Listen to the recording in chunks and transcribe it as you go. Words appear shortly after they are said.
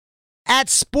At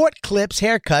Sport Clips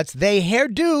Haircuts, they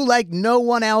hairdo like no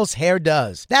one else hair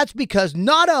does. That's because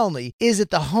not only is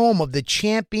it the home of the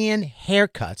champion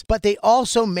haircuts, but they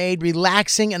also made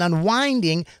relaxing and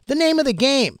unwinding the name of the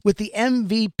game. With the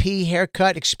MVP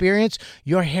haircut experience,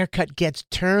 your haircut gets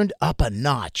turned up a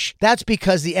notch. That's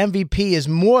because the MVP is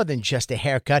more than just a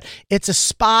haircut. It's a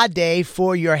spa day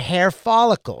for your hair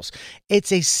follicles.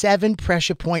 It's a 7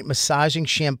 pressure point massaging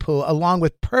shampoo along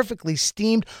with perfectly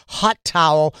steamed hot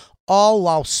towel, all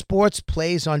while sports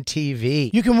plays on TV.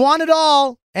 You can want it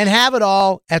all and have it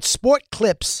all at Sport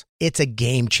Clips. It's a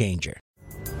game changer.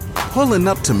 Pulling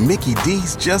up to Mickey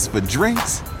D's just for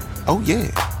drinks? Oh yeah,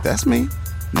 that's me.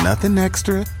 Nothing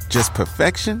extra, just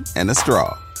perfection and a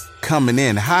straw. Coming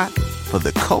in hot for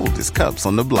the coldest cups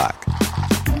on the block.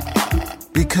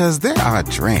 Because there are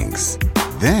drinks.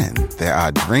 Then there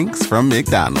are drinks from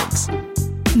McDonald's.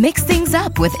 Mix things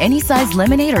up with any size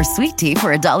lemonade or sweet tea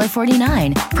for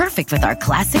 $1.49. Perfect with our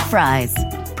classic fries.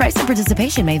 Price and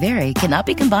participation may vary. Cannot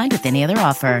be combined with any other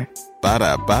offer.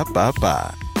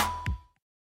 Ba-da-ba-ba-ba.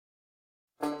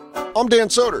 I'm Dan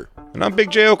Soder. And I'm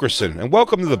Big J. Okerson, and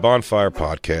welcome to the Bonfire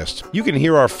Podcast. You can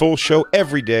hear our full show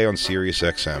every day on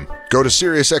SiriusXM. Go to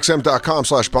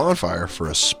SiriusXM.com/bonfire for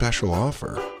a special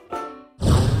offer.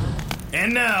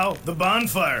 And now, The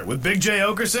Bonfire with Big J.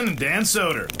 Okerson and Dan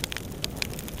Soder.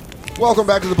 Welcome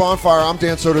back to The Bonfire. I'm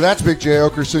Dan Soder. That's Big J.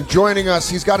 Okerson. Joining us,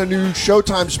 he's got a new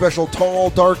Showtime special, Tall,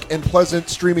 Dark, and Pleasant,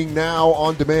 streaming now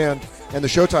on demand and the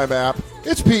Showtime app.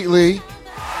 It's Pete Lee.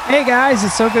 Hey guys,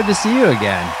 it's so good to see you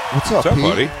again. What's up, Pete?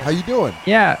 buddy? How you doing?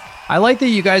 Yeah, I like that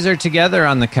you guys are together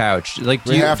on the couch. Like,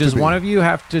 does one of you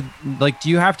have to do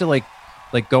you have to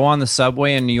go on the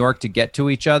subway in New York to get to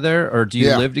each other, or do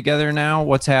you live together now?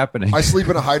 What's happening? I sleep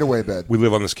in a hideaway bed. We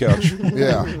live on this couch.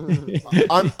 Yeah,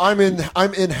 I'm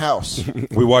in house.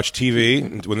 We watch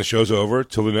TV when the show's over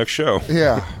till the next show.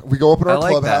 Yeah, we go up in our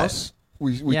like clubhouse.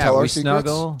 We tell our secrets.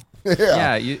 Snuggle.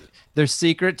 Yeah. There's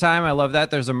secret time. I love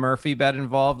that. There's a Murphy bed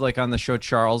involved, like on the show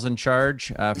Charles in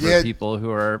Charge, for people who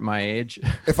are my age.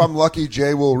 If I'm lucky,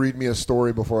 Jay will read me a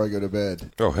story before I go to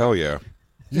bed. Oh, hell yeah.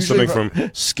 Something from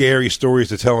Scary Stories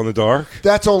to Tell in the Dark?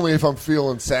 That's only if I'm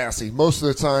feeling sassy. Most of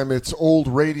the time, it's old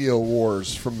radio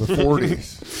wars from the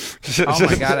 40s. Oh,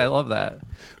 my God. I love that.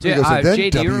 Jay,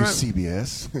 do you remember?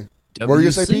 WCBS. What were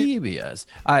you going to say, Pete? WCBS.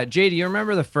 Jay, do you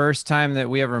remember the first time that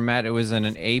we ever met? It was in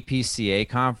an APCA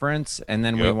conference, and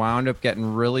then we wound up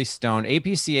getting really stoned.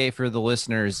 APCA, for the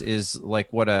listeners, is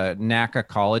like what a NACA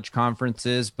college conference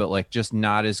is, but like just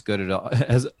not as good at all.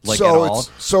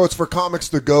 So it's for comics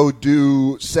to go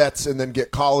do sets and then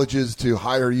get colleges to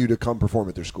hire you to come perform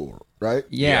at their school, right?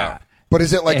 Yeah. But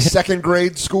is it like second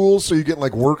grade schools? So you get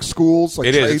like work schools? Like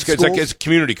it is. It's like it's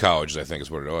community college, I think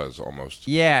is what it was almost.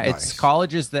 Yeah, Nice. It's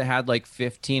colleges that had like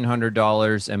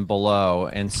 $1,500 and below.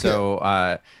 And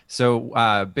so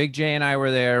Big J and I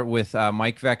were there with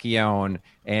Mike Vecchione.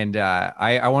 And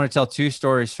I want to tell 2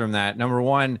 stories from that. Number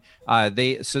one,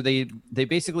 they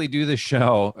basically do the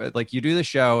show. Like you do the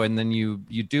show and then you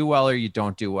do well or you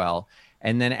don't do well.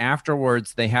 And then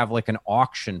afterwards, they have like an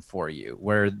auction for you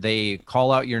where they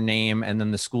call out your name and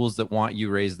then the schools that want you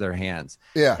raise their hands.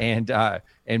 Yeah.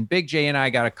 And Big J and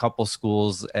I got a couple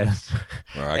schools. I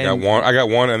got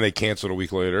one and they canceled a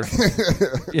week later.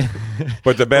 Yeah.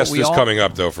 But the best is coming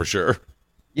up though, for sure.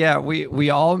 Yeah, we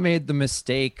all made the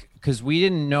mistake because we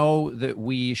didn't know that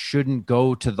we shouldn't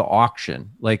go to the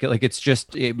auction. Like it's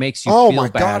just, it makes you feel bad. Oh my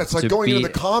God, it's like going into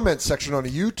the comments section on a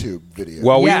YouTube video.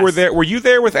 Well, we were there. Were you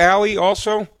there with Allie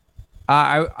also?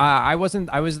 I wasn't.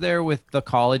 I was there with the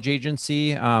college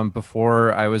agency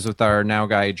before I was with our now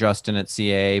guy Justin at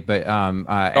CA. But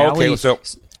okay, so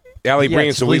Allie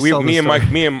Breen. So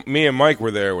me and Mike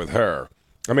were there with her.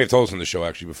 I may have told us on the show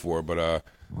actually before, but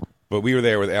we were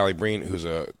there with Allie Breen, who's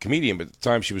a comedian. But at the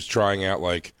time, she was trying out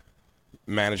like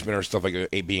management or stuff, like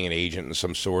being an agent in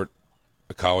some sort,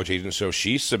 a college agent. So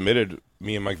she submitted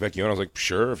me and Mike Vecchione. I was like,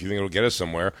 sure, if you think it'll get us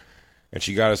somewhere. And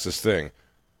she got us this thing.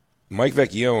 Mike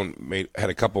Vecchione had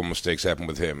a couple of mistakes happen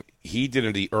with him. He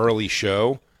did the early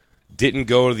show, didn't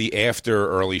go to the after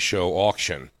early show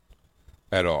auction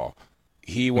at all.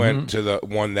 He went to the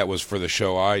one that was for the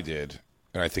show I did,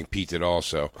 and I think Pete did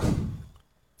also.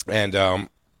 And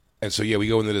so we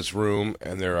go into this room,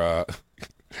 and they're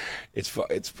it's oh,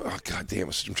 God damn,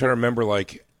 I'm trying to remember,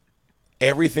 like,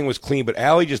 everything was clean, but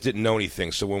Allie just didn't know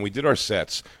anything. So when we did our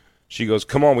sets, she goes,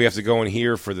 come on, we have to go in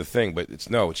here for the thing. But it's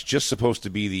just supposed to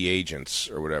be the agents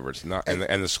or whatever. It's not, and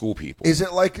the school people. Is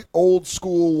it like old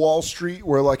school Wall Street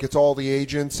where, like, it's all the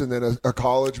agents and then a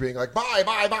college being like, buy?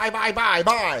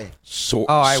 I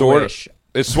wish.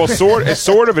 It's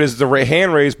sort of it is the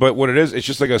hand raise, but what it is, it's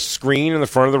just like a screen in the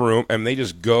front of the room, and they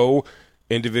just go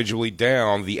individually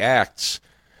down the acts.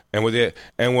 And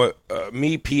what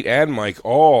me, Pete, and Mike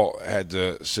all had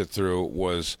to sit through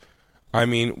was, I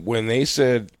mean, when they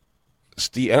said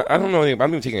Steve, I don't know anything.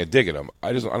 I'm even taking a dig at him.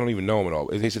 I don't even know him at all.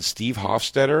 They said Steve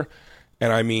Hofstetter,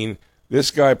 and I mean,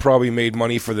 this guy probably made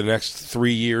money for the next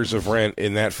 3 years of rent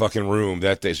in that fucking room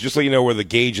that day. So just so you know where the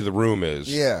gauge of the room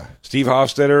is. Yeah. Steve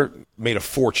Hofstetter made a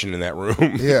fortune in that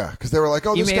room. Yeah, because they were like,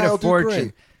 oh, this guy will do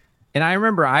great. And I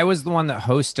remember I was the one that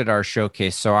hosted our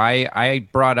showcase. So I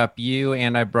brought up you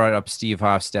and I brought up Steve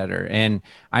Hofstetter. And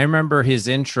I remember his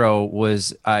intro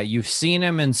was, you've seen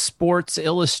him in Sports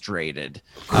Illustrated.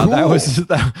 Cool. That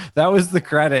was the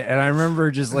credit. And I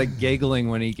remember just like giggling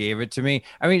when he gave it to me.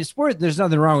 I mean, there's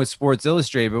nothing wrong with Sports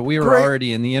Illustrated, but we were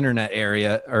already in the internet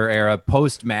era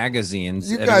post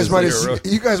magazines. You guys might have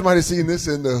seen this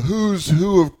in the Who's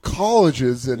Who of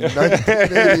colleges in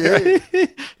 1988.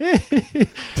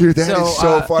 Dude, that is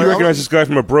so funny. You recognize this guy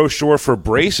from a brochure for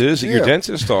braces at your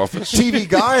dentist office. TV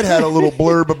Guide had a little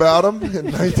blurb about him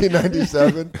in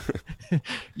 1997.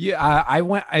 Yeah,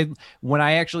 when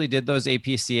I actually did those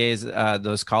APCAs,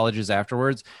 those colleges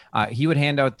afterwards, he would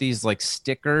hand out these like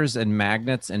stickers and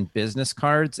magnets and business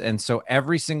cards, and so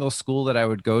every single school that I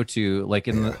would go to, like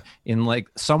in like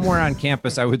somewhere on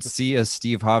campus, I would see a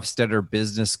Steve Hofstetter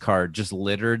business card just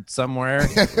littered somewhere.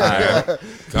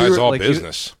 Guys, all like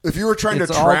business. If you were trying to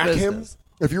track him.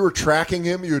 If you were tracking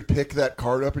him, you would pick that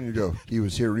card up and you'd go, he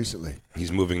was here recently.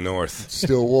 He's moving north. It's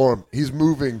still warm. He's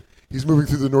moving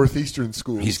through the northeastern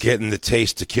schools. He's getting the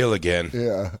taste to kill again.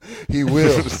 Yeah, he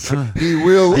will. He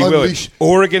will unleash.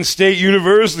 Oregon State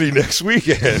University next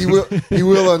weekend. He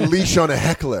will unleash on a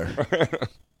heckler.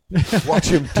 Watch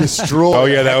him destroy. Oh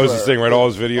yeah, that was his thing, right? All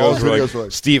his videos were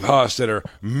like Steve Hofstetter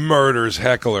murders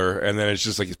heckler, and then it's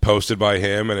just like it's posted by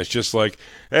him, and it's just like,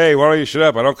 hey, why don't you shut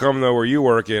up? I don't come to where you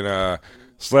work and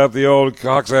slap the old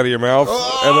cocks out of your mouth,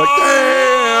 and like,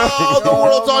 damn, the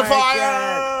world's on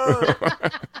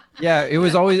fire. Yeah, it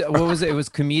was always, what was it? It was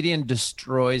comedian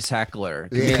destroys heckler.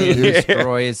 Comedian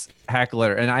destroys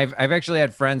heckler. And I've actually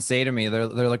had friends say to me, they're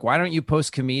like, why don't you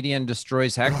post comedian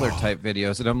destroys heckler type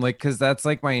videos? And I'm like, because that's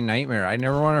like my nightmare. I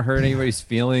never want to hurt anybody's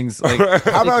feelings. Like,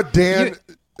 how about Dan,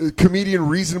 comedian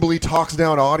reasonably talks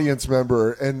down audience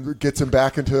member and gets him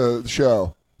back into the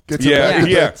show?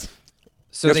 Yeah.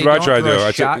 So that's they what don't I try to throw do.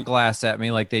 a shot glass at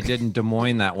me like they did in Des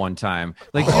Moines that one time.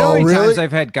 Like, you know how many times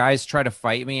I've had guys try to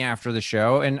fight me after the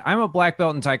show, and I'm a black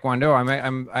belt in Taekwondo.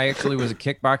 I actually was a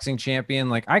kickboxing champion.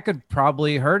 Like, I could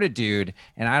probably hurt a dude,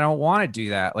 and I don't want to do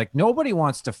that. Like, nobody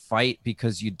wants to fight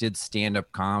because you did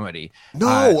stand-up comedy.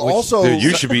 No, also, dude,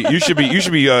 you should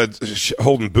be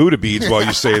holding Buddha beads while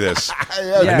you say this.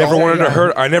 I never want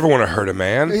to hurt a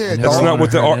man. Yeah, that's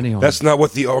not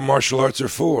what the martial arts are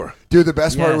for. Dude, the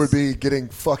best part would be getting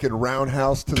fucking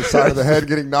roundhouse to the side of the head,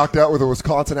 getting knocked out with a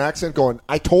Wisconsin accent, going,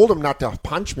 I told him not to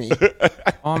punch me.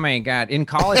 Oh, my God. In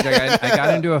college, I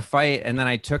got into a fight, and then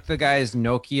I took the guy's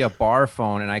Nokia bar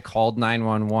phone, and I called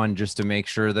 911 just to make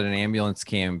sure that an ambulance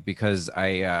came because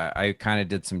I kind of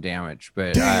did some damage.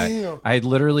 But I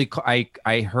literally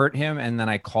I hurt him, and then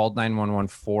I called 911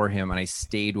 for him, and I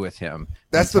stayed with him.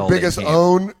 That's the biggest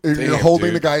own. You're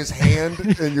holding the guy's hand,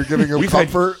 and you're giving him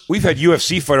comfort. We've had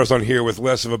UFC fighters on here with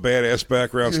less of a badass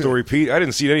background story, Pete. I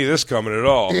didn't see any of this coming at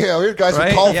all. Yeah, we had guys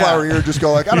with cauliflower ear just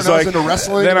go like, I don't know, I was into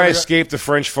wrestling. Then I escaped the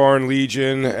French Foreign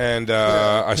Legion, and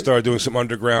I started doing some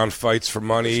underground fights for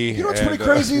money. You know what's pretty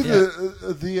crazy?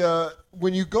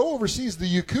 When you go overseas, the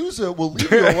Yakuza will leave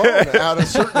you alone out of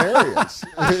certain areas.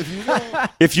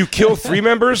 If you kill 3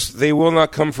 members, they will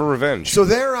not come for revenge. So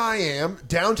there I am,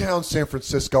 downtown San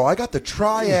Francisco. I got the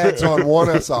triads on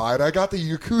one side. I got the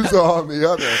Yakuza on the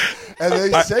other. And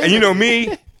they say... And you know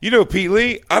me... You know, Pete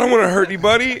Lee, I don't want to hurt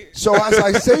anybody. So as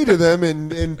I say to them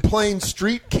in plain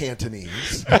street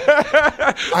Cantonese,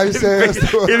 I say...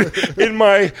 in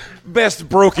my best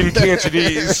broken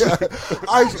Cantonese.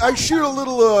 I shoot a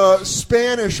little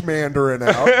Spanish Mandarin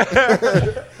out,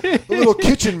 a little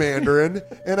kitchen Mandarin,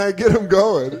 and I get them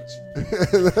going.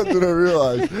 That's what I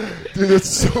realized. Dude, that's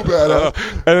so badass.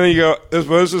 And then you go,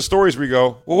 there's the stories where you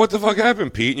go, well, what the fuck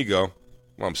happened, Pete? And you go...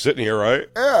 Well, I'm sitting here, right?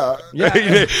 Yeah.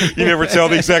 You never tell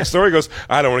the exact story. He goes,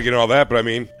 I don't want to get into all that, but I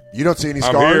mean... You don't see any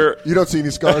scars? You don't see any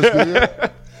scars, do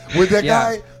you? With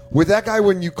that guy,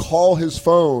 when you call his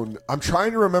phone, I'm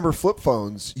trying to remember flip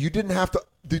phones. You didn't have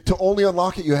to only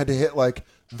unlock it, you had to hit, like,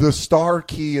 the star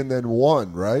key and then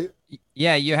 1, right?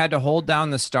 Yeah, you had to hold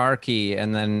down the star key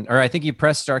and then, or I think you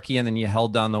pressed star key and then you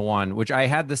held down the 1, which I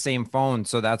had the same phone,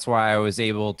 so that's why I was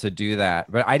able to do that.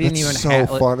 But I didn't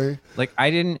funny. Like I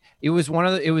didn't. It was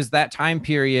it was that time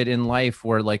period in life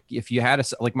where like if you had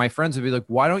like my friends would be like,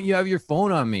 "Why don't you have your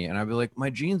phone on me?" And I'd be like, "My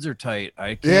jeans are tight.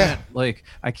 I can't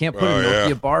I can't put a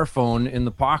Nokia bar phone in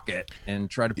the pocket and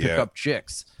try to pick up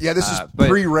chicks." Yeah, this is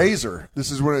pre-Razor.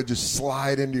 This is when it just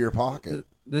slide into your pocket.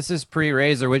 This is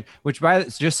pre-Razor, which by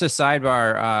just a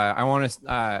sidebar, I want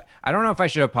to. I don't know if I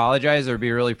should apologize or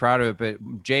be really proud of it,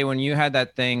 but Jay, when you had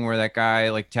that thing where that guy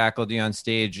like tackled you on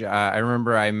stage, I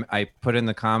remember I put in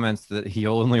the comments that he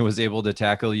only was able to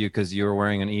tackle you because you were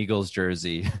wearing an Eagles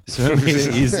jersey, so it makes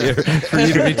it easier for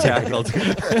you to be tackled.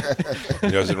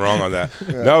 He wasn't wrong on that.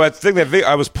 Yeah. No, that thing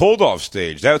I was pulled off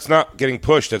stage. That's not getting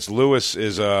pushed. That's Lewis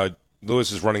is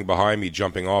running behind me,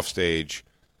 jumping off stage.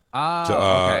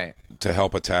 To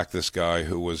help attack this guy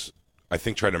who was, I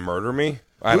think, trying to murder me.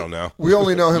 I don't know. We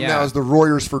only know him now as the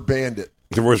Royersford Bandit.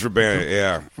 The Royersford Bandit,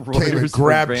 yeah. Came and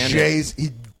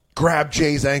grabbed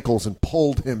Jay's ankles and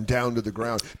pulled him down to the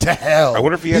ground. To hell. I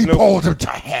wonder if he pulled him to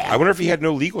hell. I wonder if he had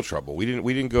no legal trouble. We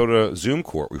didn't go to Zoom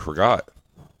court. We forgot.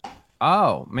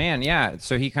 Oh man, yeah.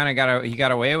 So he kind of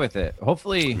got away with it.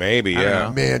 Hopefully, maybe, yeah.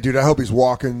 Man, dude, I hope he's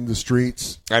walking the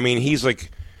streets. I mean,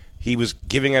 he was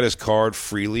giving out his card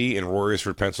freely in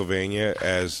Royersford, Pennsylvania,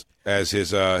 as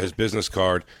his business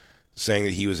card, saying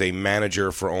that he was a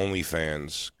manager for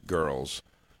OnlyFans girls.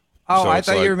 Oh, so I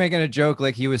thought you were making a joke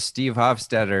like he was Steve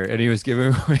Hofstetter and he was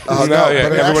giving away. Oh no!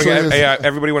 Yeah,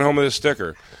 everybody went home with a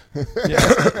sticker.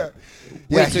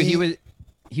 Wait, so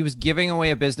he was giving away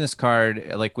a business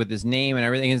card like with his name and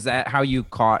everything. Is that how you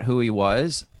caught who he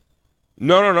was?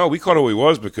 No. We caught who he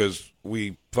was because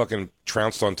we fucking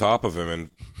trounced on top of him and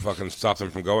fucking stopped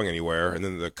him from going anywhere, and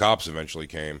then the cops eventually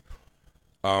came.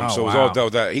 So it was all dealt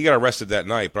with that. He got arrested that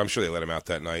night, but I'm sure they let him out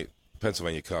that night.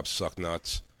 Pennsylvania cops suck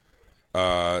nuts.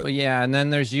 Yeah, and then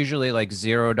there's usually like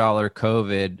 $0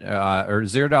 COVID or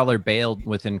 $0 bail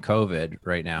within COVID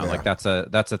right now. Yeah. Like that's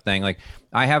a thing. Like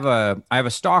I have a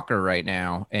stalker right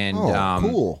now, and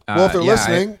cool. Well, if they're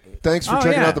listening. Thanks for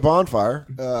checking out the bonfire.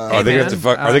 Are they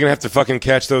gonna have to fucking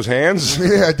catch those hands?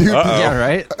 Yeah, dude. Yeah,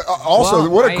 right. Also,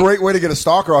 what a great way to get a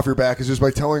stalker off your back is just by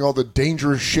telling all the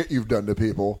dangerous shit you've done to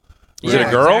people. Is it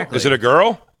a girl? Exactly. Is it a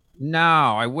girl? No,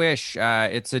 I wish.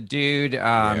 It's a dude.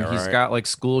 He's got like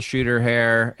school shooter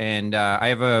hair, and I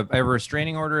have a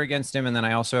restraining order against him, and then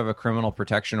I also have a criminal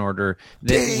protection order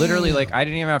that literally, like, I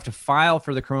didn't even have to file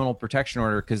for the criminal protection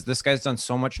order because this guy's done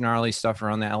so much gnarly stuff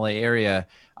around the LA area.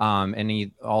 And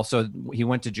he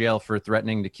went to jail for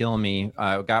threatening to kill me.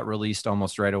 Got released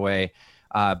almost right away.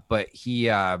 But he,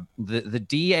 the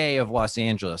DA of Los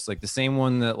Angeles, like the same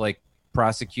one that like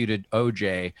prosecuted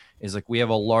OJ, is like, we have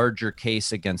a larger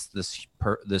case against this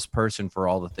person for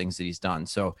all the things that he's done.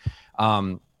 So,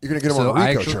 you're gonna get him on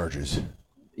RICO charges.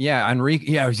 Yeah, Enrique.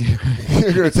 Yeah,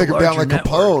 you're gonna take him down like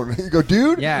Capone. You go,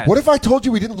 dude. Yeah. What if I told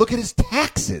you we didn't look at his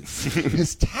taxes?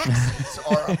 His taxes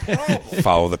are a problem.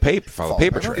 Follow the paper. Follow the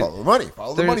paper trail. Follow the money.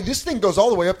 Follow the money. This thing goes all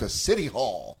the way up to City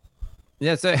Hall.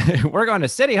 Yeah, so we're going to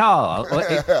City Hall.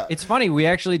 It's funny. We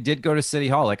actually did go to City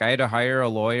Hall. Like I had to hire a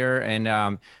lawyer,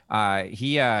 and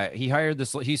he hired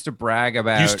this. He used to brag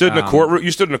about. You stood in a courtroom. You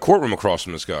stood in a courtroom across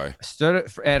from this guy.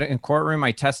 Stood at a courtroom.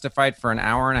 I testified for an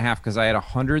hour and a half because I had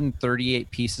 138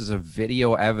 pieces of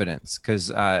video evidence.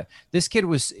 Because this kid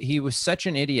was such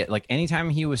an idiot. Like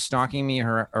anytime he was stalking me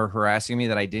or harassing me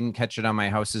that I didn't catch it on my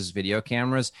house's video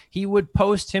cameras, he would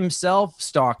post himself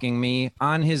stalking me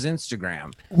on his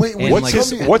Instagram. Wait, what's his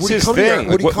thing?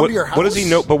 Would he come to your house? What does he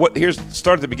know? But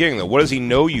start at the beginning though. What does he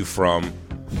know you from?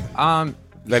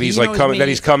 That he's like coming. That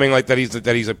he's coming. Like that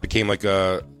he's became like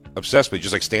obsessed with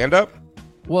just like stand up.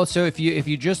 Well, so if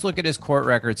you just look at his court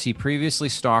records, he previously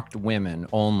stalked women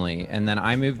only, and then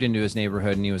I moved into his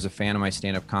neighborhood, and he was a fan of my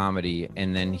stand-up comedy,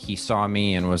 and then he saw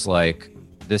me and was like,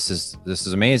 This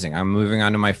is amazing. I'm moving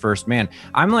on to my first man.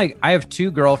 I'm like, I have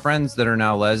 2 girlfriends that are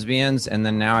now lesbians, and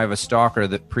then now I have a stalker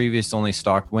that previously only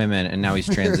stalked women, and now he's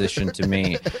transitioned to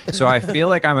me. So I feel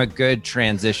like I'm a good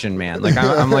transition man. Like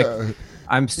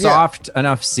I'm soft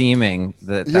enough seeming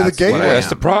that that's the what I am. That's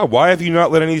the problem. Why have you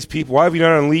not let any of these people? Why have you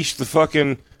not unleashed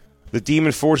the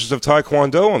demon forces of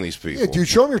Taekwondo on these people? Yeah, dude,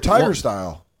 show them your tiger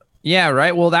style. Yeah,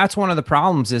 right. Well, that's one of the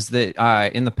problems is that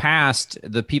in the past,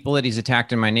 the people that he's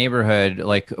attacked in my neighborhood,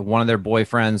 like one of their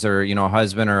boyfriends or, a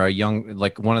husband or a young,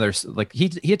 like one of their, like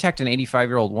he attacked an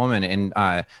 85-year-old woman, and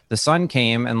the son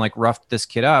came and like roughed this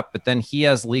kid up. But then he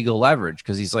has legal leverage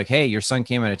because he's like, hey, your son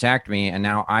came and attacked me, and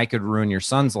now I could ruin your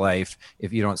son's life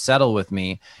if you don't settle with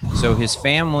me. So his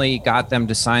family got them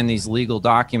to sign these legal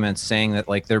documents saying that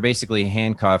like they're basically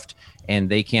handcuffed and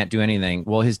they can't do anything.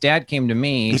 Well, his dad came to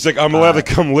me. He's like, I'm allowed to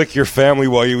come lick your family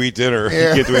while you eat dinner. Yeah.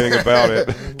 You can't do anything about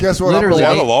it. Guess what? Literally, is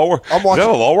that how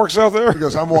the law works out there? He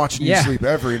goes, I'm watching you sleep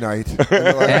every night. Like,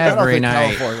 every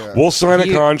night. We'll sign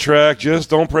a contract.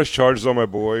 Just don't press charges on my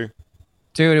boy.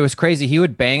 Dude, it was crazy. He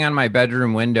would bang on my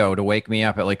bedroom window to wake me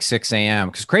up at like 6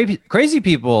 a.m. Because crazy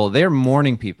people, they're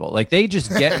morning people. Like they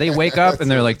wake up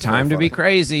and they're like, time to be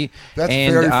crazy. That's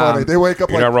very funny. They wake up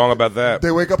You're not wrong about that.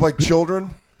 They wake up like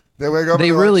children. They wake up.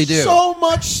 They really do. So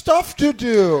much stuff to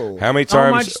do. How many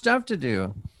times? So much stuff to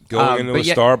do. Going into a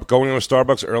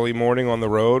Starbucks early morning on the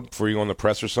road before you go on the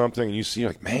press or something, and you see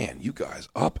like, man, you guys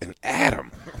up and at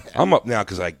 'em. I'm up now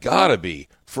because I gotta be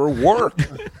for work.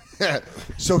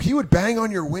 So he would bang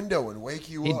on your window and wake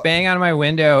you up. He'd bang on my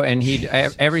window, and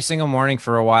every single morning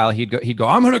for a while he'd go,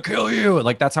 I'm gonna kill you.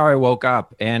 Like that's how I woke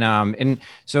up. And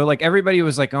so like everybody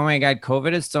was like, oh my god,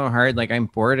 COVID is so hard. Like I'm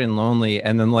bored and lonely.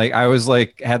 And then like I was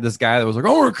like had this guy that was like, I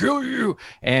want to kill you.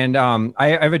 And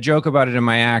I have a joke about it in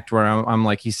my act where I'm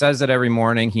like, he says it every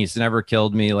morning. He's never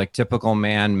killed me. Like typical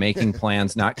man making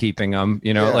plans, not keeping them.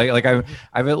 Like I've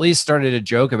at least started a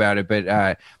joke about it. But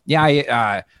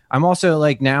I'm also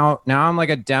like now I'm like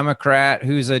a Democrat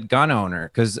who's a gun owner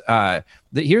because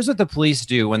here's what the police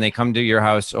do when they come to your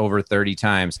house over 30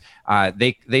 times.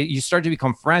 You start to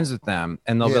become friends with them,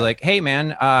 and they'll be like, hey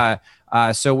man,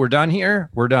 so we're done here.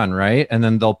 We're done, right? And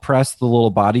then they'll press the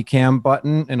little body cam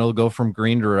button and it'll go from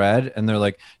green to red. And they're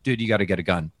like, dude, you got to get a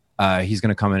gun. He's going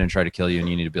to come in and try to kill you and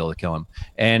you need to be able to kill him.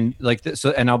 And like,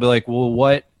 and I'll be like, well,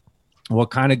 what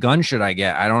kind of gun should I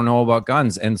get? I don't know about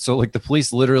guns. And so like the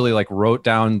police literally like wrote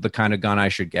down the kind of gun I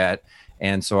should get.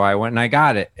 And so I went and I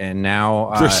got it. And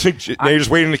now you're just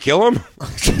waiting to kill him?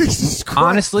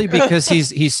 Honestly, because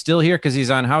he's still here because he's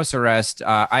on house arrest.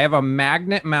 I have a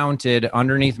magnet mounted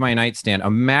underneath my nightstand,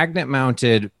 a magnet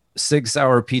mounted Sig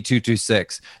Sauer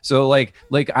P226. So like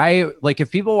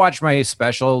if people watch my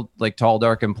special like Tall,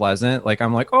 Dark, and Pleasant, like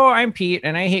I'm like, oh, I'm Pete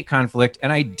and I hate conflict,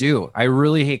 and I do. I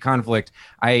really hate conflict.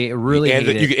 I really hate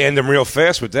it. You can end them real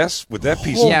fast with that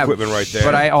piece of equipment right there.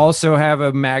 But I also have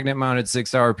a magnet mounted Sig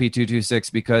Sauer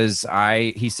P226 because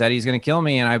he said he's going to kill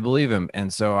me and I believe him.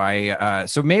 And so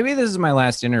so maybe this is my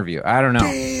last interview. I don't know.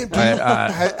 Damn,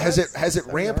 has it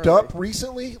ramped up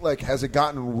recently? Like has it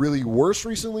gotten really worse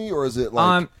recently, or is it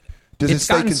like does it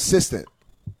stay consistent?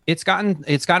 It's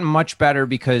gotten much better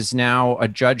because now a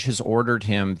judge has ordered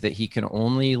him that he can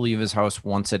only leave his house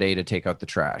once a day to take out the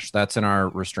trash. That's in our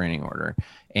restraining order.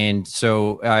 And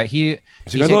so he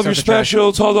I love your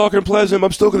special, Tall, Dark, and Pleasant.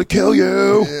 I'm still going to kill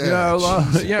you.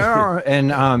 Yeah.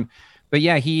 And but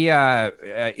yeah,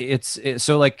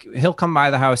 so like he'll come by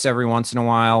the house every once in a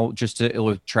while just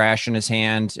with trash in his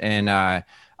hand, and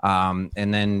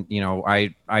then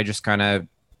I just kind of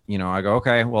I go,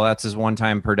 okay, well that's his one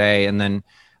time per day, and then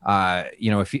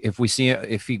if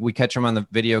we catch him on the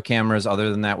video cameras, other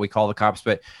than that, we call the cops.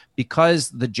 But because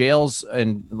the jails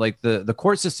and like the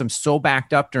court system's so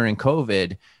backed up during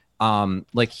COVID,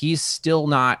 like he's still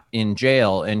not in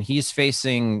jail, and he's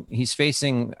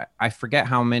facing I forget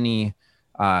how many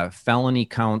felony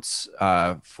counts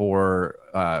for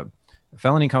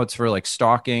like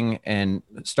stalking,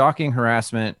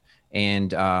 harassment,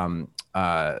 and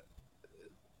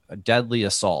deadly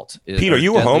assault. Pete, are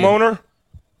you a homeowner?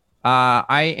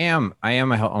 I am a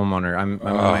homeowner. I'm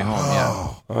in my home.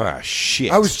 Yeah. Oh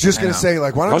shit! I was just gonna say,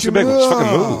 like, why don't you fucking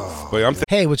move? But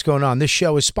hey, what's going on? This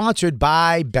show is sponsored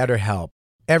by BetterHelp.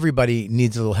 Everybody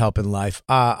needs a little help in life.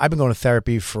 I've been going to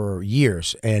therapy for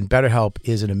years, and BetterHelp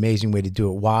is an amazing way to do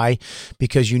it. Why?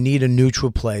 Because you need a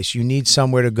neutral place. You need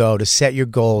somewhere to go to set your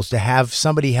goals, to have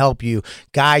somebody help you,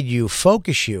 guide you,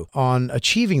 focus you on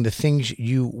achieving the things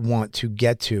you want to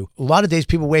get to. A lot of days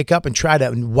people wake up and try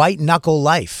to white knuckle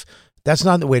life. That's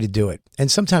not the way to do it. And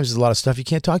sometimes there's a lot of stuff you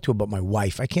can't talk to about my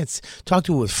wife. I can't talk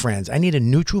to her with friends. I need a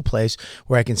neutral place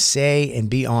where I can say and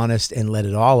be honest and let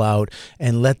it all out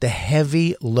and let the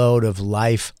heavy load of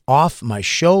life off my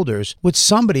shoulders with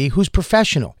somebody who's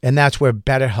professional. And that's where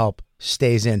BetterHelp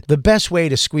stays in. The best way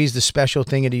to squeeze the special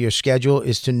thing into your schedule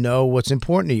is to know what's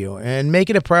important to you and make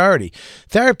it a priority.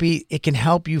 Therapy, it can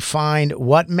help you find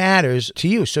what matters to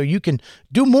you so you can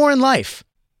do more in life.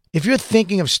 If you're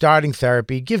thinking of starting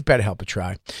therapy, give BetterHelp a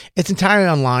try. It's entirely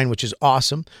online, which is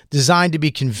awesome, designed to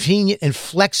be convenient and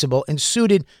flexible and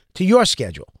suited to your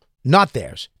schedule, not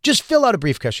theirs. Just fill out a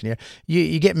brief questionnaire.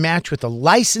 You get matched with a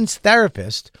licensed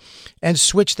therapist and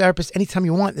switch therapists anytime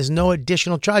you want. There's no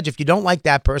additional charge. If you don't like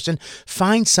that person,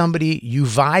 find somebody you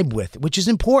vibe with, which is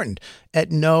important,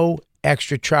 at no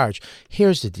extra charge.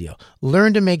 Here's the deal.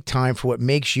 Learn to make time for what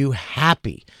makes you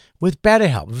happy with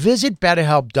BetterHelp. Visit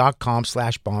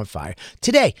BetterHelp.com/bonfire.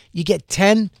 Today, you get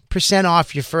 10%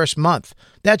 off your first month.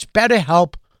 That's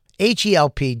BetterHelp,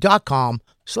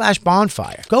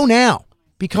 HELP.com/bonfire. Go now.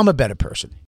 Become a better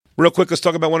person. Real quick, let's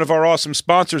talk about one of our awesome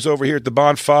sponsors over here at the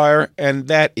Bonfire, and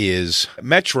that is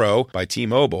Metro by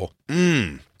T-Mobile.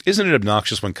 Isn't it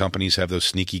obnoxious when companies have those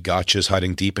sneaky gotchas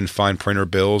hiding deep in fine printer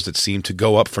bills that seem to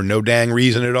go up for no dang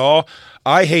reason at all?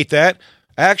 I hate that.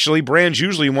 Actually, brands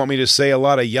usually want me to say a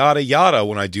lot of yada yada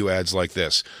when I do ads like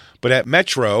this. But at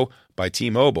Metro by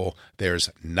T-Mobile, there's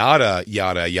nada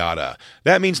yada yada.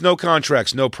 That means no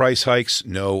contracts, no price hikes,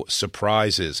 no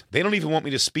surprises. They don't even want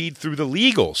me to speed through the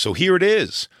legal, so here it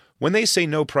is. When they say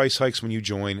no price hikes when you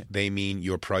join, they mean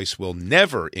your price will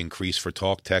never increase for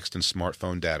talk, text, and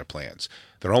smartphone data plans.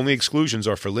 Their only exclusions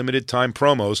are for limited time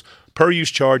promos, per-use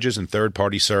charges, and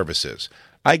third-party services.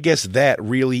 I guess that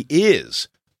really is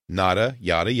nada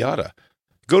yada yada.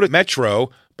 Go to Metro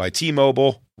by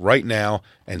T-Mobile right now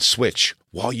and switch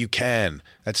while you can.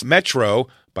 That's Metro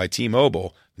by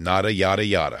T-Mobile, nada yada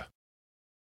yada.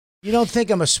 You don't think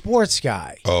I'm a sports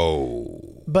guy.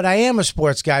 Oh. But I am a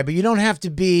sports guy, but you don't have to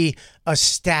be a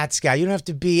stats guy. You don't have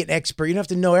to be an expert. You don't have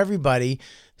to know everybody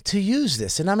to use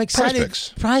this. And I'm excited.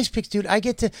 Prize Picks, dude. I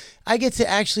get to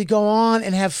actually go on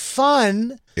and have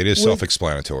fun. It is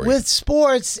self-explanatory. With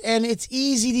sports, and it's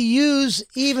easy to use,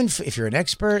 even if you're an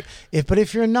expert. But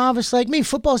if you're a novice like me,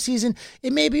 football season,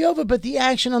 it may be over, but the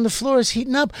action on the floor is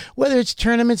heating up. Whether it's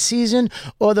tournament season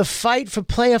or the fight for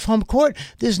playoff home court,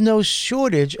 there's no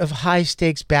shortage of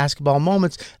high-stakes basketball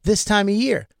moments this time of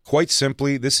year. Quite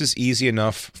simply, this is easy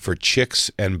enough for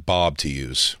Chicks and Bob to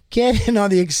use. Get in on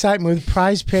the excitement with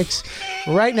Prize Picks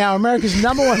right now, America's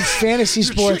 #1 fantasy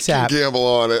sports app. Gamble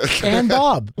on it. And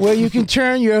Bob, where you can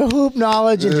turn your hoop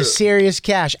knowledge into serious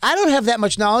cash. I don't have that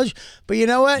much knowledge, but you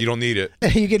know what? You don't need it.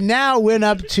 You can now win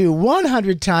up to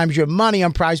 100 times your money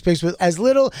on Prize Picks with as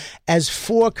little as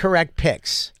 4 correct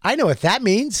picks. I know what that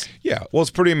means. Yeah, well,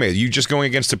 it's pretty amazing. You're just going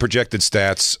against the projected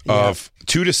stats of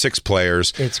 2 to 6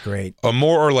 players. It's great.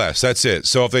 More or less. That's it.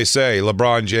 So if they say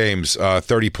LeBron James,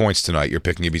 30 points tonight, you're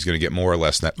picking if he's going to get more or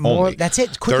less than that. More, only. that's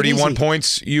it. 31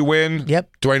 points, you win. Yep.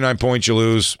 29 points, you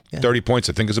lose. 30 points,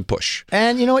 I think, is a push.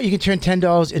 And you know what? You can turn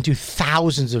 $10 into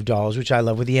thousands of dollars, which I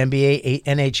love, with the NBA,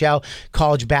 NHL,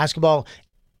 college basketball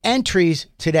entries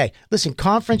today. Listen,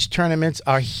 conference tournaments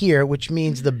are here, which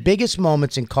means the biggest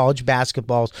moments in college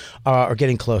basketballs are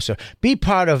getting closer. Be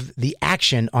part of the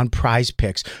action on Prize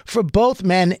Picks for both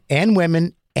men and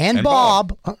women and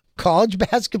Bob. College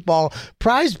basketball.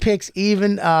 Prize Picks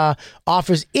even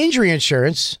offers injury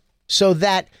insurance so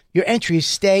that your entries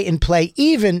stay in play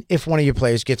even if one of your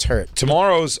players gets hurt.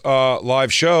 Tomorrow's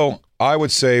live show, I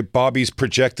would say Bobby's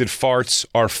projected farts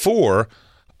are 4.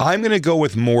 I'm going to go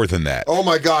with more than that. Oh,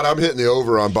 my God. I'm hitting the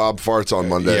over on Bob Farts on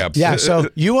Monday. Yeah, so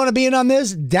you want to be in on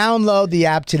this? Download the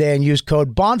app today and use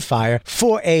code BONFIRE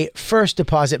for a first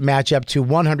deposit match up to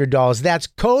 $100. That's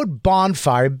code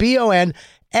BONFIRE, BONFIRE,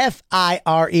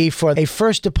 for a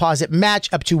first deposit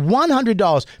match up to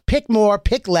 $100. Pick more,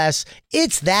 pick less.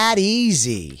 It's that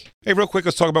easy. Hey, real quick,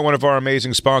 let's talk about one of our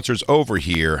amazing sponsors over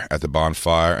here at the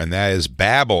Bonfire, and that is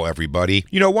Babbel, everybody.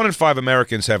 You know, 1 in 5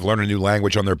 Americans have learned a new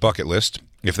language on their bucket list.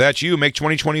 If that's you, make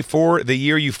 2024 the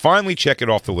year you finally check it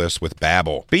off the list with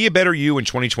Babbel. Be a better you in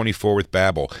 2024 with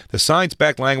Babbel, the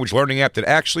science-backed language learning app that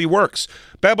actually works.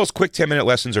 Babbel's quick 10-minute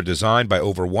lessons are designed by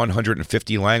over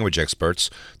 150 language experts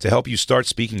to help you start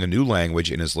speaking a new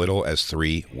language in as little as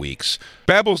 3 weeks.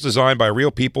 Babbel's designed by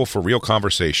real people for real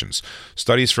conversations.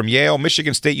 Studies from Yale,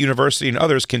 Michigan State University, and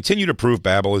others continue to prove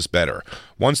Babbel is better.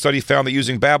 One study found that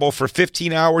using Babbel for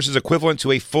 15 hours is equivalent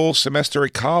to a full semester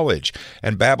at college,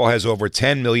 and Babbel has over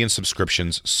 10 million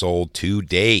subscriptions sold to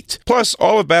date. Plus,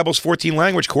 all of Babbel's 14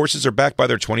 language courses are backed by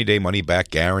their 20-day money-back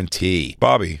guarantee.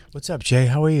 Bobby. What's up, Jay?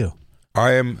 How are you?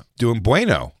 I am doing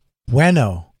bueno.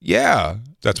 Bueno. Yeah,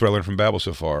 that's what I learned from Babbel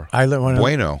so far. I learned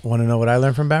bueno. Want to know what I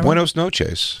learned from Babbel? Buenos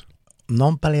noches.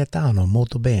 Non paletano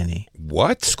molto bene.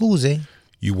 What? Scusi.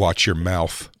 You watch your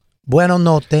mouth. Buenos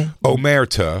notte.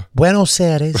 Omerta. Buenos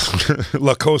Aires.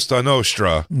 La Costa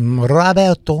Nostra.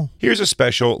 Roberto. Here's a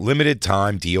special limited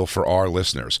time deal for our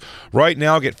listeners. Right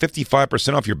now, get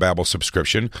 55% off your Babbel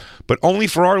subscription, but only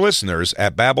for our listeners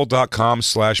at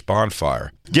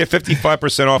Babbel.com/bonfire. Get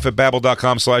 55% off at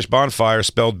Babbel.com/bonfire,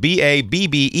 spelled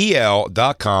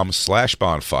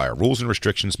BABBEL.com/bonfire. Rules and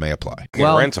restrictions may apply.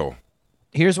 Well, rental.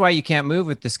 Here's why you can't move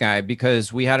with this guy,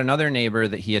 because we had another neighbor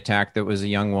that he attacked that was a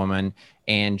young woman,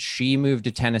 and she moved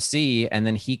to Tennessee, and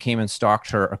then he came and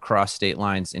stalked her across state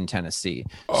lines in Tennessee.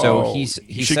 So he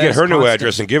should get her new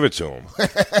address and give it to him.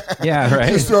 Yeah, right.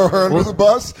 Just throw her under the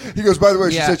bus. He goes, by the way,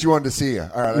 she said she wanted to see you.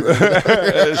 All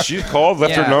right. She called,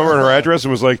 left her number and her address,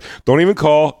 and was like, "Don't even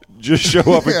call, just show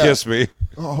up and kiss me."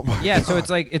 Oh my God. So it's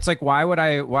like why would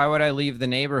I leave the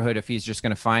neighborhood if he's just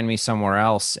going to find me somewhere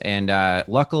else? And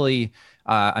luckily.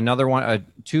 Another one,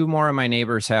 two more of my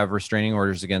neighbors have restraining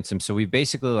orders against him. So we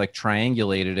basically like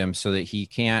triangulated him so that he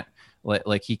can't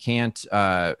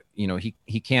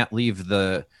he can't leave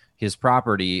his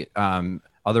property.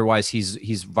 Otherwise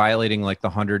he's violating like the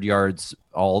 100 yards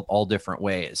all different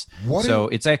ways.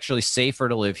 It's actually safer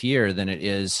to live here than it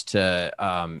is to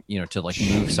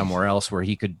move somewhere else where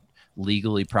he could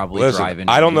legally probably drive in.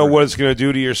 I don't know what it's going to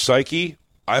do to your psyche.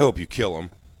 I hope you kill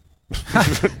him. I'll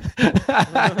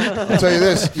tell you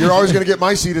this: you're always going to get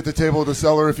my seat at the table of the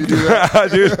seller if you do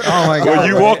that, dude. Oh my God! When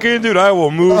you walk in, dude, I will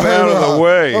move out of the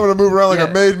way. I'm going to move around like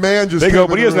a made man. Just they go,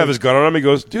 but he doesn't have his gun on him. He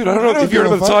goes, dude, I don't know if you're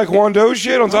into the Taekwondo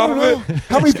shit on top of it.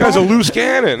 How many guy's a loose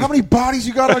cannon? How many bodies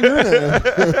you got on your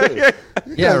head?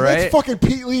 Yeah, right. That's fucking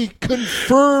Pete Lee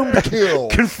confirmed kill.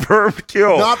 Confirmed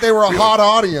kill. Not they were a hot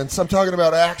audience. I'm talking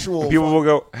about actual. People will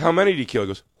go, how many did he kill? He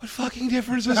goes, what fucking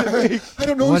difference does it make? I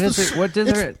don't know. What is it? What does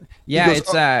it? Yeah,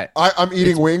 goes, I'm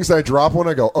eating wings. And I drop one.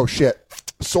 I go, oh shit,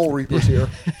 Soul Reaper's here.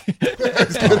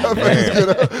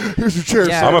 Here's your chair.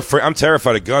 Yeah. I'm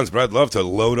terrified of guns, but I'd love to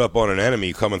load up on an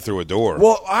enemy coming through a door.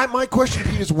 Well, my question,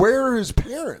 Pete, is where are his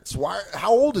parents? Why? How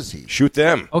old is he? Shoot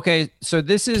them. Okay, so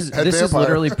this is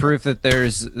literally proof that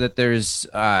there's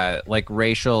like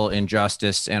racial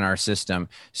injustice in our system.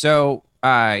 So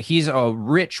he's a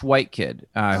rich white kid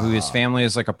who his family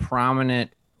is like a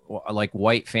prominent like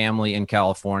white family in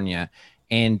California.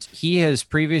 And he has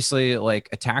previously like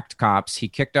attacked cops. He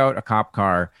kicked out a cop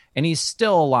car, and he's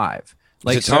still alive.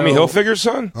 Like, is it Tommy Hilfiger's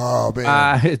son? Oh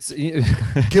man!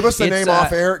 Give us the name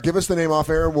off air. Give us the name off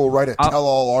air, and we'll write a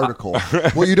tell-all article.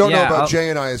 What you don't know about Jay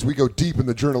and I is we go deep in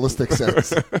the journalistic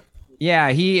sense.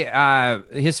 Yeah,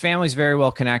 his family's very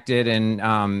well connected,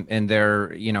 and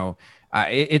they're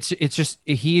it's just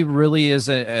he really is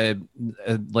a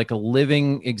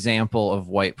living example of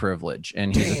white privilege,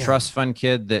 and he's a trust fund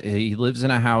kid that he lives in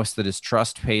a house that his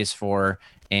trust pays for,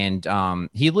 and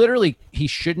he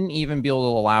shouldn't even be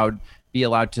allowed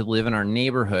to live in our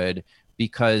neighborhood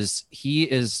because he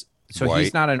is. So white.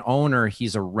 He's not an owner;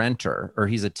 he's a renter or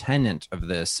he's a tenant of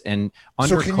this. And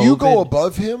under so, can you go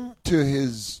above him to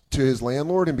his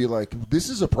landlord and be like, "This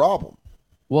is a problem"?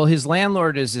 Well, his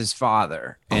landlord is his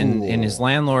father, and his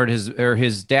landlord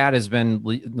his dad has been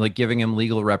like giving him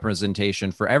legal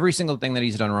representation for every single thing that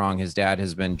he's done wrong. His dad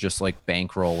has been just like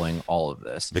bankrolling all of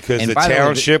this because the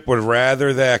township would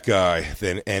rather that guy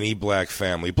than any black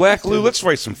family. Black Lou, let's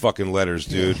write some fucking letters,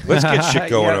 dude. Let's get shit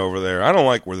going over there. I don't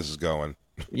like where this is going.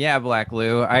 Yeah, Black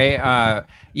Lou. It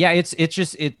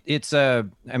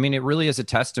really is a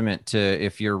testament to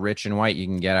if you're rich and white, you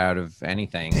can get out of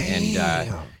anything. And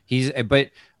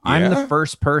I'm the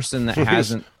first person that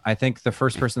hasn't. I think the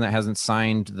first person that hasn't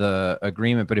signed the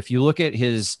agreement. But if you look at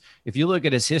his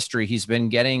history, he's been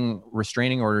getting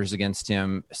restraining orders against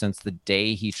him since the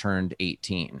day he turned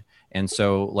 18. And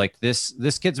so, like this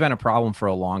kid's been a problem for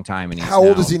a long time. And how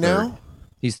old is he now?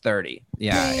 He's 30.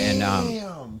 Yeah. Damn.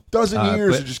 And dozen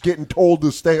years of just getting told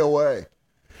to stay away.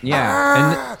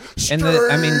 Yeah. Stay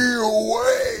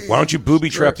away. Why don't you booby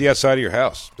trap the outside of your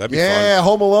house? That'd be fun. Yeah,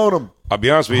 Home Alone him. I'll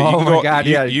be honest with you.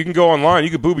 You can go online.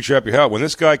 You can booby trap your house. When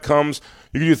this guy comes,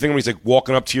 you can do the thing when he's like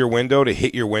walking up to your window to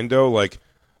hit your window, like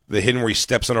the hidden where he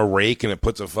steps on a rake and it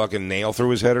puts a fucking nail through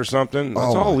his head or something.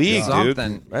 That's all legal,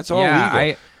 dude. That's all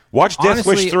legal. Watch Death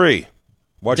Wish 3.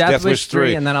 Watch Death Wish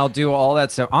 3. And then I'll do all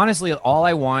that stuff. Honestly, all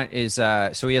I want is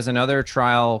so he has another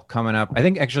trial coming up. I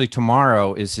think actually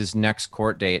tomorrow is his next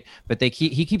court date. But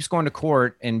he keeps going to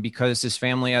court, and because his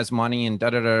family has money and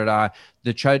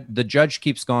the judge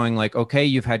keeps going like, okay,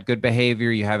 you've had good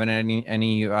behavior. You haven't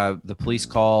any the police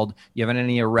called. You haven't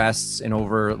any arrests in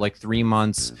over like 3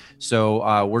 months.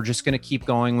 So we're just going to keep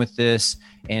going with this.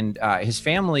 And his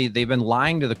family, they've been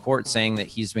lying to the court saying that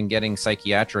he's been getting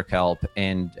psychiatric help.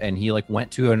 And he like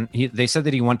went to they said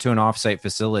that he went to an offsite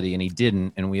facility and he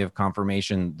didn't. And we have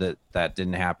confirmation that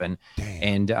didn't happen.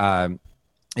 Damn. And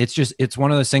it's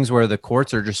one of those things where the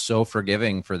courts are just so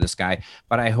forgiving for this guy.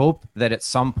 But I hope that at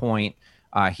some point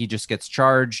he just gets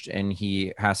charged and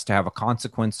he has to have a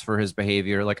consequence for his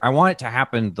behavior. Like I want it to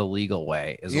happen the legal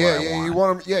way. You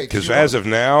want him. Yeah, because as of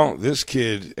now, this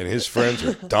kid and his friends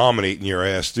are dominating your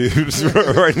ass, dude.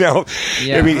 Right now,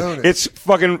 yeah. I mean, it's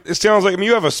fucking. It sounds like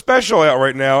you have a special out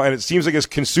right now, and it seems like it's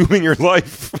consuming your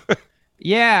life.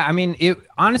 Yeah, I mean, it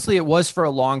was for a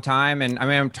long time, and I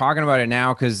mean, I'm talking about it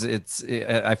now because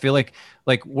I feel like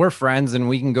we're friends and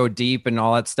we can go deep and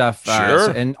all that stuff.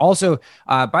 Sure. And also,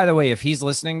 by the way, if he's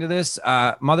listening to this,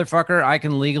 motherfucker, I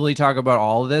can legally talk about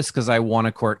all of this because I won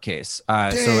a court case. So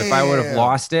if I would have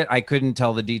lost it, I couldn't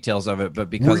tell the details of it,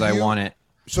 but because I won it,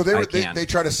 so they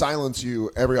try to silence you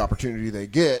every opportunity they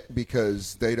get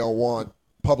because they don't want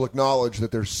public knowledge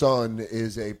that their son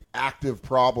is a active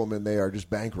problem and they are just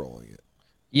bankrolling it.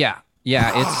 Yeah,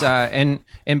 it's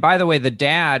and by the way, the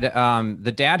dad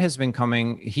has been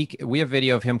coming. We have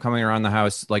video of him coming around the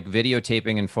house, like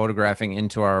videotaping and photographing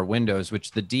into our windows.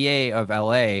 Which the DA of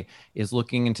LA is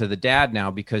looking into the dad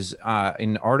now because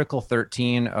in Article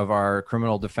 13 of our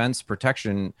criminal defense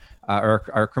protection, or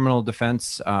our criminal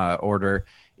defense order,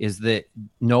 is that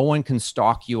no one can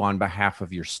stalk you on behalf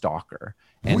of your stalker.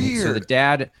 And Weird. So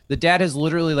the dad has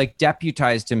literally like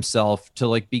deputized himself to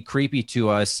like be creepy to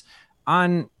us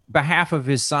on behalf of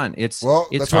his son. It's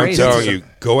crazy. I'm telling you,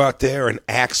 go out there and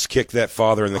axe kick that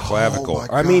father in the clavicle.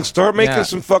 I mean, start making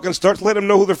start let him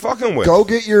know who they're fucking with. Go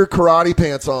get your karate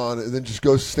pants on and then just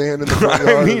go stand in the front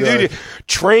yard. I mean, dude,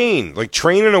 train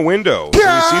in a window. So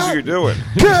he sees what you're doing.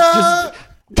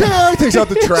 He takes out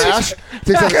the trash.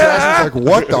 He's like,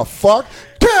 what the fuck?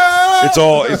 It's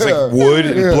like wood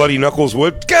and bloody knuckles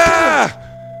wood.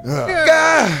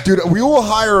 Dude, we will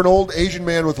hire an old Asian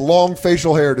man with long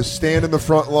facial hair to stand in the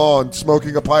front lawn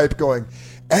smoking a pipe going,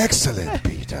 excellent,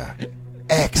 Peter.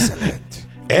 Excellent.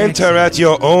 Enter at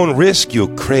your own risk, you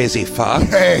crazy fuck.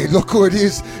 Hey, look who it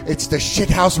is. It's the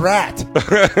shithouse rat.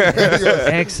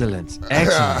 Excellent.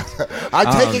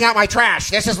 I'm taking out my trash.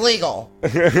 This is legal.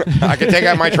 I can take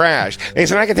out my trash. He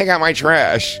said I can take out my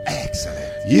trash. Excellent.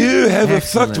 You have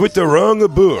fucked with the wrong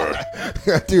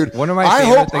Abur. Dude, one of my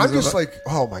favorite things I'm just like,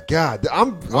 oh my God.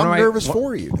 I'm nervous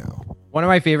for you now. One of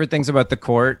my favorite things about the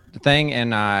court thing,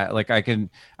 and like I could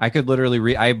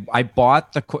literally I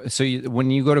bought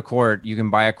when you go to court, you can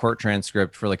buy a court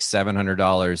transcript for like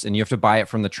 $700, and you have to buy it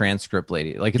from the transcript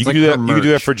lady. Like it's you can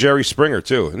do that for Jerry Springer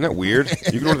too. Isn't that weird?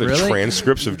 You can order the Really?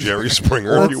 transcripts of Jerry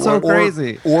Springer. That's so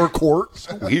crazy. Or court.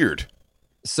 Weird.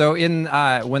 So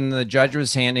when the judge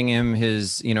was handing him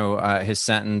his his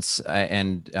sentence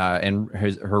and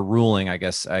her ruling, I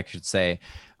guess I should say,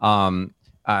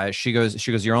 she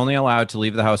goes, you're only allowed to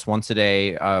leave the house once a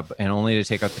day and only to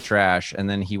take out the trash. And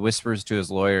then he whispers to his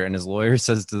lawyer, and his lawyer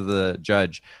says to the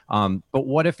judge, but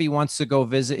what if he wants to go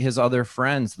visit his other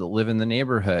friends that live in the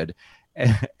neighborhood?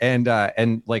 And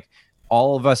like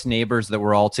all of us neighbors that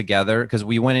were all together, because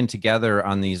we went in together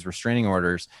on these restraining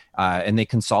orders, and they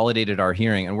consolidated our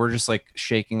hearing, and we're just like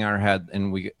shaking our head,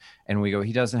 and we go,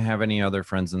 he doesn't have any other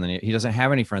friends he doesn't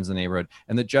have any friends in the neighborhood.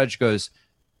 And the judge goes,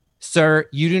 sir,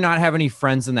 you do not have any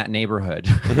friends in that neighborhood.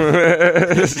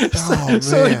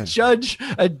 So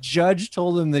a judge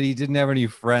told him that he didn't have any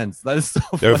friends. That is so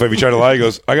funny. If he tried to lie, he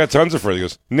goes, I got tons of friends. He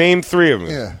goes, name 3 of them.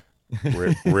 Yeah.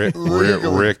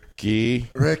 Ricky,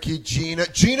 Gina.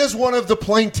 Gina's one of the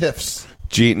plaintiffs.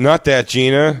 Not that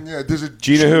Gina. Yeah, there's a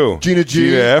Gina who? Gina G.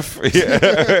 Gina F.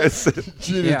 Yes.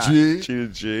 Gina G. Gina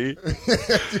G.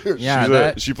 Dude,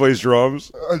 yeah, she plays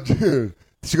drums. Dude.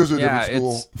 She goes to a different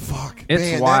school. Fuck, it's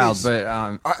man, wild, but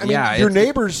I mean, your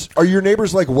neighbors are your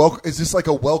neighbors like welcome? Is this like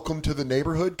a welcome to the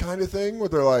neighborhood kind of thing where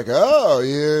they're like, oh,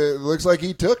 yeah, it looks like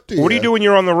he took to you? What do you do when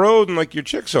you're on the road and like your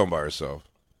chick's home by herself?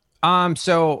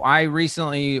 So I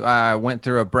recently went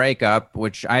through a breakup,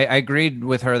 which I agreed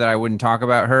with her that I wouldn't talk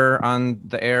about her on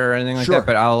the air or anything like that.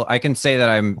 But I can say that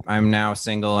I'm now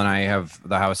single and I have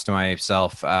the house to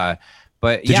myself.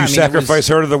 But did you sacrifice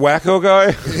her to the wacko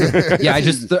guy? Yeah, I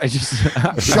just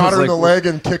shot her in the leg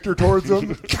and kicked her towards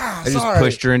him. I just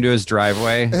pushed her into his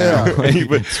driveway. Yeah. You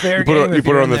put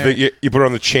her on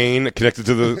the chain connected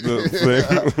to the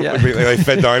thing. Yeah. Like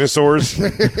fed dinosaurs.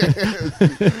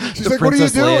 She's like, "What are you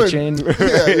doing?" Chain.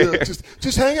 Yeah,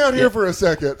 just hang out here for a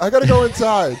second. I gotta go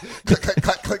inside. Click, click,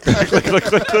 click, click, click, click,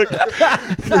 click, click.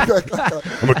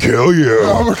 I'm gonna kill you.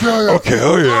 I'll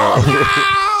kill you.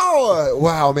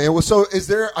 Wow, man. Well, so is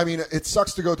there? I mean, it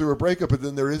sucks to go through a breakup, but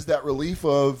then there is that relief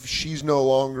of she's no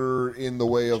longer in the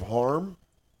way of harm.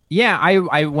 Yeah,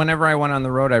 I whenever I went on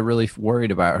the road, I really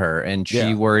worried about her, and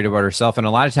she worried about herself. And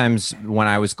a lot of times when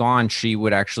I was gone, she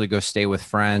would actually go stay with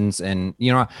friends. And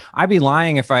I'd be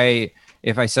lying if I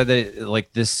said that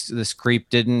like this creep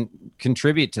didn't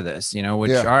contribute to this, all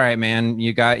right, man,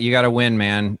 you got to win,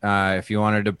 man. If you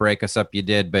wanted to break us up, you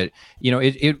did. But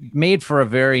it made for a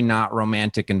very not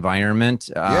romantic environment.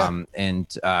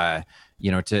 And I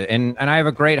have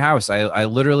a great house. I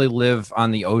literally live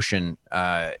on the ocean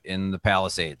in the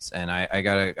Palisades, and I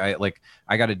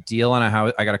got a deal on a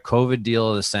house. I got a COVID deal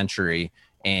of the century,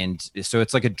 and so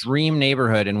it's like a dream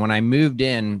neighborhood. And when I moved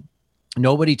in,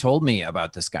 nobody told me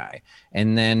about this guy,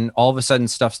 and then all of a sudden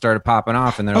stuff started popping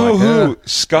off, and they're like,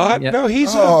 Scott? Yeah. No,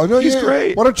 he's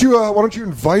great. Why don't you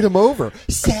invite him over,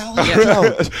 Sally?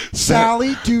 Don't.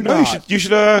 Sally, do not. You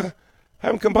should have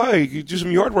him come by. You could do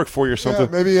some yard work for you or something.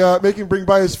 Yeah, maybe make him bring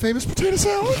by his famous potato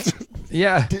salads.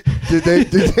 Yeah. Did they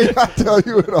not tell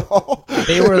you at all?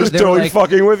 They were totally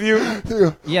fucking with you.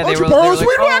 Yeah, they were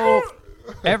like,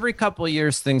 every couple of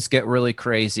years things get really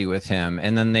crazy with him,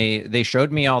 and then they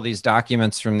showed me all these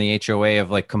documents from the HOA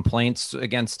of like complaints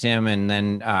against him, and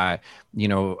then he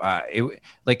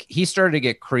started to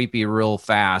get creepy real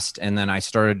fast, and then I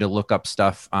started to look up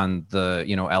stuff on the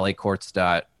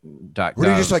LAcourts.gov. Would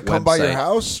he just come by your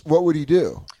house? What would he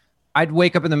do? I'd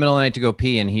wake up in the middle of the night to go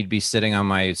pee, and he'd be sitting on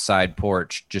my side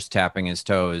porch just tapping his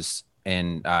toes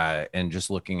and just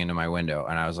looking into my window,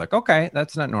 and I was like, okay,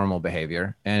 that's not normal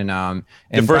behavior. And the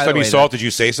first time you saw it, did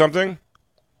you say something?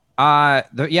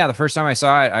 The first time I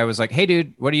saw it, I was like, hey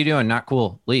dude, what are you doing? Not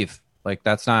cool, leave. Like,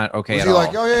 that's not okay at all. Was he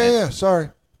like, oh yeah,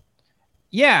 sorry?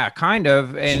 Yeah, kind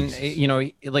of. And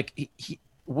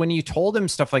when you told him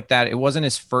stuff like that, it wasn't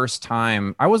his first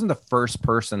time. I wasn't the first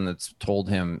person that's told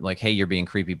him like, "Hey, you're being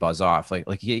creepy, buzz off."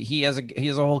 Like he has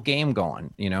a whole game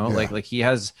going, like he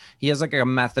has like a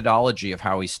methodology of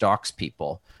how he stalks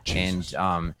people. Jesus.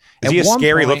 And is he a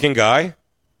scary looking guy?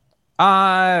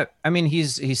 I mean,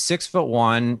 he's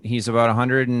 6'1". He's about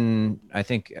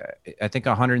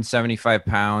 175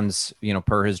 pounds,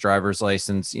 per his driver's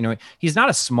license. He's not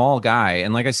a small guy,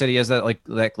 and like I said, he has that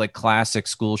like classic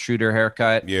school shooter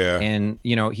haircut. Yeah, and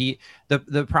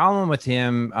the problem with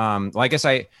him, I guess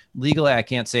legally I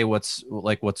can't say what's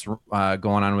going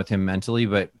on with him mentally,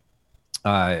 but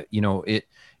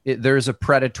there's a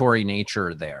predatory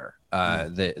nature there.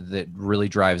 That really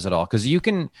drives it all, because you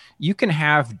can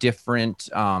have different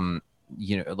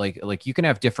you can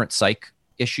have different psych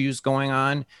issues going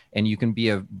on, and you can be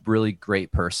a really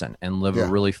great person and live a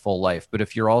really full life, but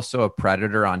if you're also a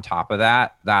predator on top of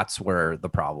that, that's where the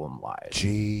problem lies.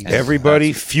 Jeez.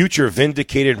 Everybody, future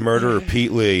vindicated murderer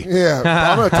Pete Lee.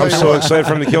 Yeah, I'm so excited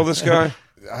for him to kill this guy.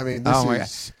 I mean, this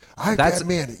is.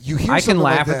 Man, you hear I can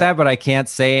laugh at that, but I can't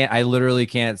say it. I literally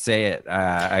can't say it.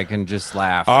 I can just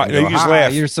laugh. You just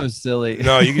laugh. You're so silly.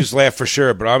 No, you can just laugh for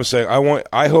sure. But I'm saying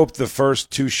I hope the first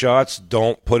two shots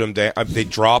don't put him down. They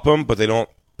drop him, but they don't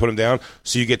put him down.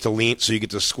 So you get to lean. So you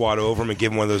get to squat over him and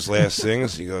give him one of those last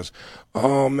things. He goes,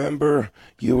 "Oh, remember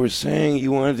you were saying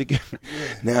you wanted to get.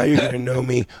 Now you're gonna know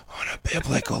me on a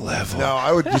biblical level." No,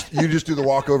 I would just do the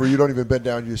walkover. You don't even bend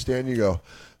down. You just stand. You go.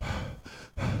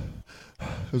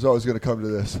 It was always going to come to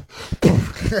this.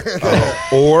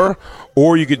 Or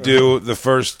you could do the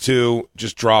first two,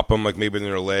 just drop them like maybe in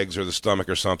their legs or the stomach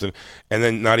or something, and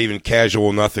then not even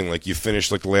casual, nothing. Like you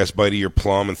finish like the last bite of your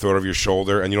plum and throw it over your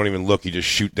shoulder, and you don't even look. You just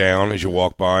shoot down as you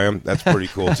walk by them. That's pretty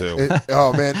cool too.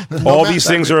 Oh man! All these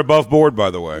things are above board,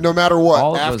 by the way. No matter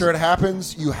what, after it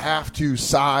happens, you have to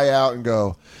sigh out and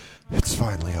go, "It's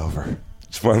finally over.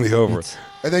 It's finally over."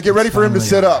 And then get ready for him to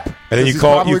sit up. And then you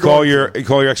call your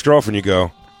ex-girlfriend. You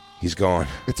go, "He's gone.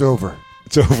 It's over.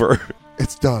 It's over.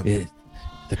 It's done.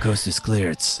 The coast is clear.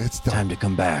 It's done. Time to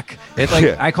come back." It's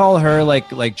like I call her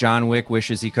like John Wick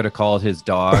wishes he could have called his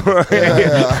dog.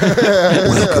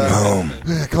 Welcome home.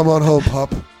 Yeah, come on home,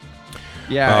 pup.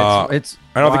 Yeah, it's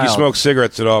I don't wild. think you smoke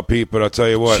cigarettes at all, Pete, but I'll tell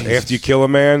you what, Jesus. After you kill a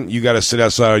man, you got to sit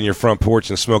outside on your front porch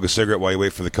and smoke a cigarette while you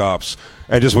wait for the cops.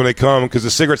 And just when they come, because the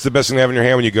cigarette's the best thing to have in your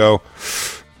hand when you go,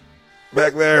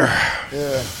 back there.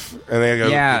 Yeah. And then you go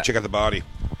check out the body.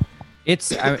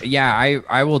 It's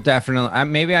I will definitely.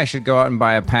 Maybe I should go out and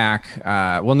buy a pack.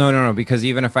 Well, no, because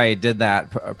even if I did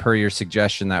that per your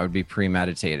suggestion, that would be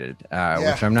premeditated,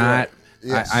 which I'm not.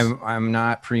 Yes. I'm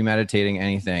not premeditating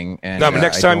anything. And no, but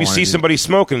next time you see somebody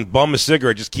smoking, bum a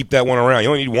cigarette. Just keep that one around. You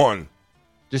only need one.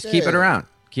 Just keep it around.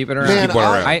 Keep it around. Man, keep one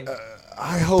around.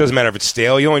 I hope. Doesn't matter if it's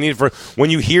stale. You only need it for when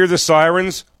you hear the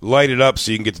sirens. Light it up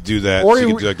so you can get to do that. Or so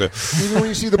even when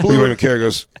you see the blue, you don't even care. It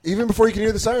goes even before you can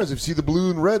hear the sirens. If you see the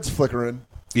blue and reds flickering,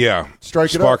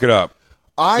 spark it up.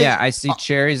 I see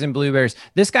cherries and blueberries.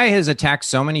 This guy has attacked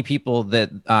so many people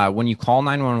that when you call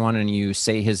 911 and you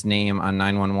say his name on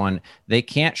 911, they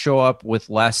can't show up with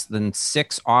less than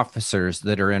 6 officers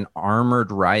that are in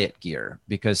armored riot gear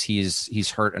because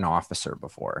he's hurt an officer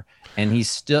before, and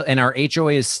our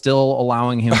HOA is still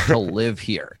allowing him to live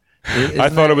here. I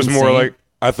thought it was insane? More like.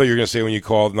 I thought you were going to say when you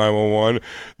called 911,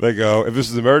 they go, if this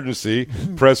is an emergency,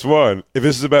 press 1. If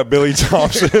this is about Billy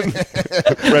Thompson,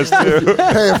 press 2.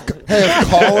 Hey, if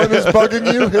Colin is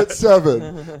bugging you, hit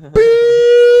 7.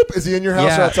 Beep! Is he in your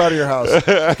house or outside of your house?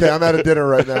 Okay, I'm at a dinner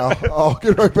right now. I'll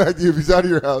get right back to you. If he's out of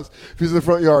your house, if he's in the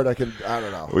front yard, I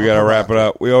don't know. We got to wrap it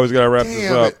up. We always got to wrap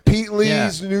this up. Pete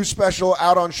Lee's new special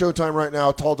out on Showtime right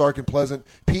now, Tall, Dark, and Pleasant.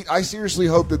 Pete, I seriously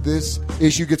hope that this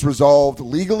issue gets resolved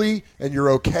legally and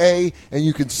you're okay and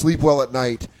you can sleep well at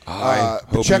night.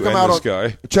 Check him out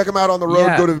check him out on the road.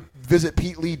 Yeah. Go to visit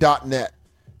PeteLee.net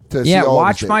to see all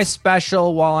watch my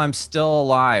special while I'm still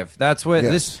alive. That's what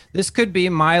this could be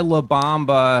my La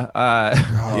Bamba.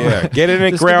 Get it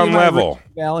at ground level.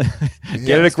 Get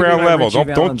it at ground level.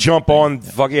 Don't jump on.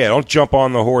 Don't jump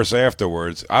on the horse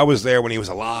afterwards. I was there when he was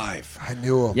alive. I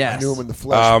knew him. Yes. I knew him in the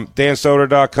flesh.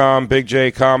 DanSoder.com,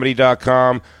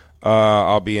 BigJComedy.com.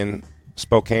 I'll be in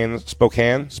Spokane this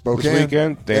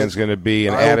weekend. Dan's going to be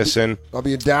in Addison. I'll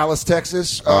be in Dallas,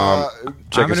 Texas. I'm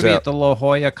going to be at the La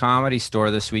Jolla Comedy Store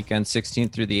this weekend,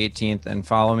 16th through the 18th, and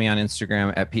follow me on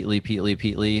Instagram at Pete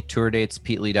Lee. Tour dates,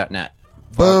 PeteLee.net.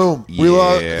 Boom. We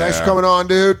love it. Thanks for coming on,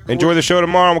 dude. Enjoy the show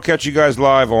tomorrow, and we'll catch you guys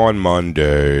live on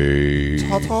Monday.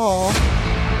 Ta-ta.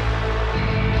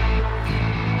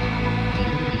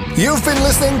 You've been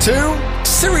listening to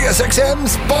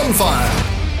SiriusXM's Bonfire.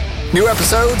 New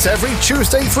episodes every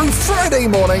Tuesday through Friday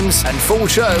mornings, and full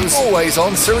shows always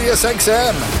on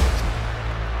SiriusXM.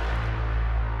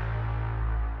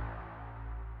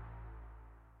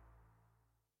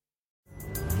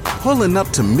 Pulling up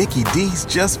to Mickey D's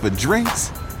just for drinks?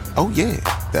 Oh yeah,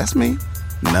 that's me.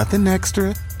 Nothing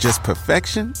extra, just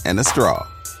perfection and a straw.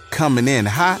 Coming in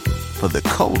hot for the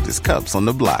coldest cups on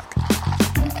the block.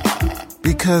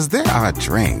 Because there are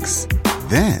drinks.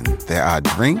 Then there are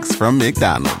drinks from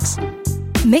McDonald's.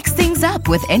 Mix things up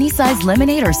with any size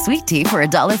lemonade or sweet tea for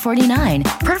 $1.49.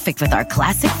 Perfect with our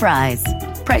classic fries.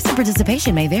 Price and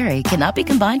participation may vary. Cannot be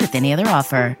combined with any other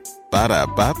offer.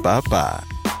 Ba-da-ba-ba-ba.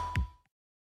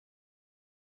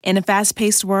 In a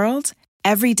fast-paced world,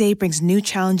 every day brings new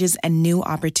challenges and new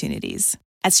opportunities.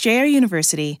 At Strayer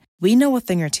University, we know a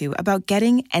thing or two about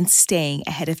getting and staying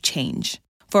ahead of change.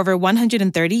 For over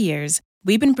 130 years,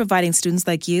 we've been providing students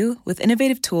like you with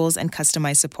innovative tools and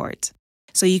customized support,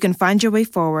 so you can find your way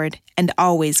forward and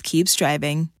always keep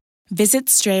striving. Visit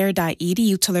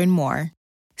strayer.edu to learn more.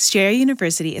 Strayer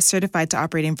University is certified to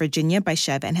operate in Virginia by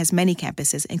Chev and has many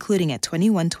campuses, including at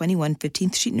 2121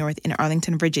 15th Street North in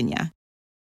Arlington, Virginia.